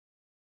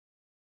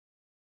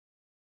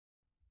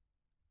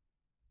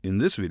In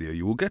this video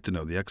you will get to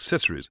know the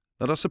accessories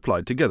that are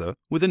supplied together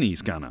with an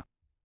e-scanner.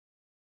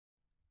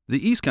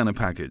 The e-scanner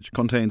package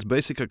contains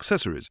basic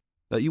accessories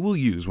that you will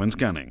use when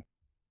scanning.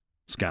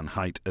 Scan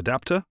height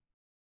adapter,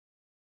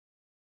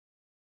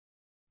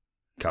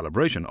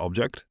 calibration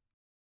object,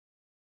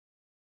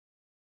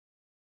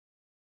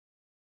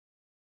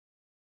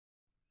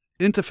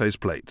 interface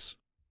plates.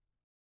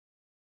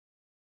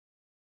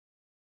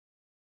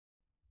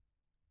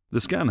 The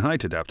scan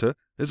height adapter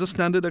is a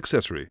standard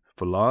accessory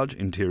for large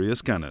interior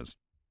scanners.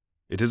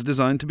 It is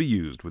designed to be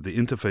used with the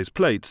interface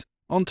plates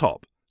on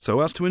top so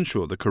as to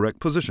ensure the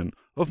correct position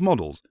of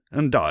models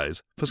and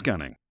dies for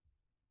scanning.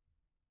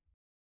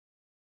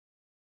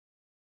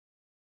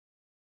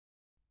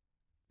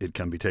 It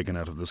can be taken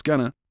out of the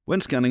scanner when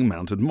scanning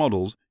mounted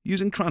models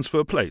using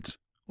transfer plates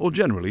or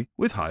generally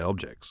with high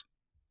objects.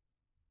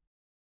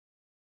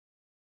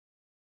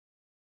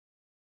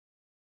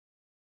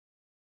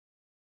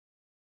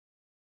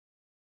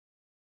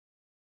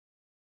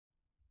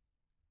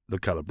 The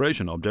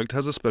calibration object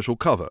has a special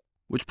cover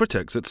which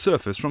protects its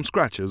surface from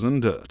scratches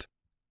and dirt.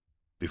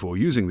 Before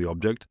using the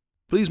object,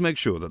 please make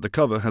sure that the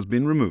cover has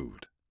been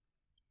removed.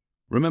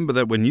 Remember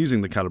that when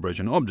using the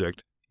calibration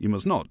object, you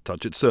must not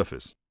touch its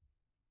surface.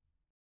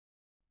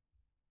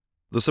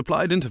 The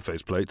supplied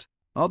interface plates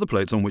are the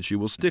plates on which you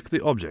will stick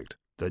the object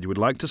that you would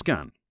like to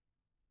scan.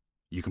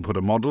 You can put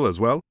a model as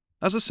well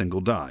as a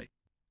single die.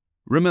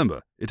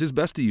 Remember, it is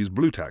best to use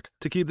blue tack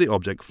to keep the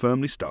object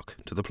firmly stuck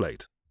to the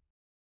plate.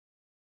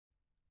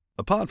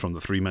 Apart from the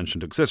three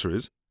mentioned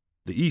accessories,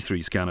 the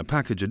E3 scanner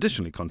package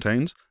additionally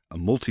contains a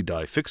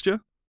multi-die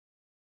fixture,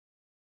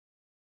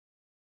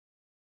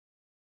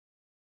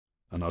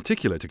 an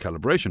articulator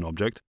calibration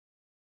object,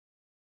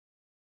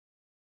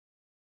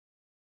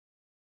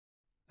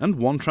 and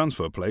one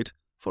transfer plate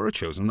for a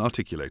chosen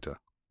articulator.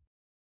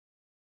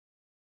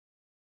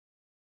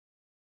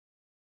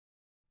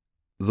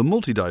 The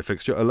multi-die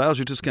fixture allows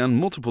you to scan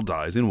multiple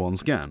dies in one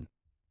scan.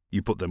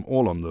 You put them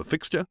all on the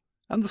fixture,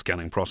 and the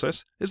scanning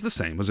process is the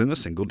same as in the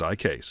single die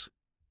case.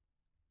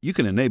 You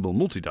can enable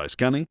multi-die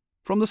scanning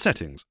from the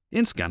settings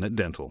in Scan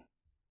Dental.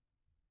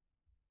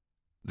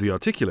 The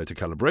articulator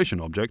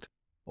calibration object,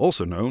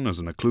 also known as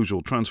an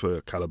occlusal transfer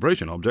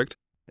calibration object,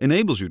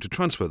 enables you to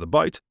transfer the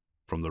bite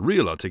from the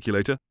real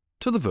articulator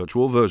to the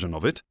virtual version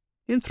of it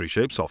in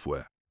 3Shape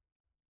software.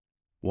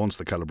 Once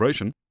the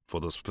calibration for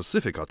the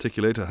specific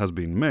articulator has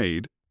been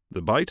made,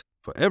 the bite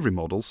for every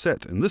model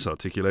set in this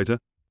articulator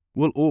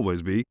will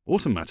always be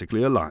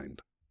automatically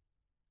aligned.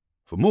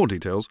 For more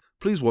details,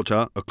 please watch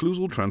our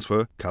occlusal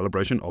transfer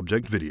calibration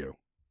object video.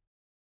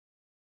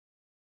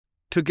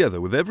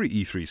 Together with every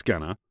E3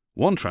 scanner,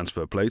 one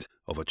transfer plate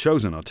of a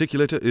chosen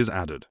articulator is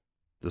added.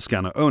 The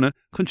scanner owner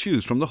can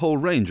choose from the whole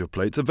range of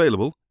plates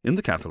available in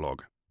the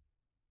catalogue.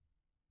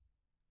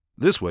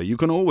 This way you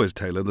can always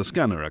tailor the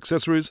scanner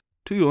accessories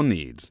to your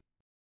needs.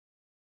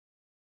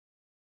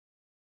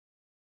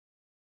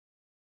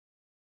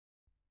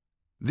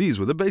 These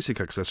were the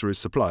basic accessories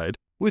supplied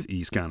with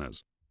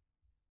e-scanners.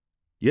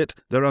 Yet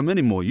there are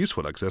many more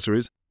useful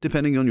accessories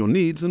depending on your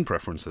needs and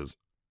preferences.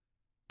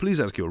 Please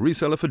ask your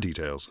reseller for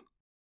details.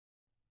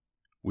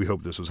 We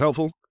hope this was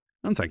helpful,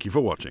 and thank you for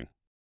watching.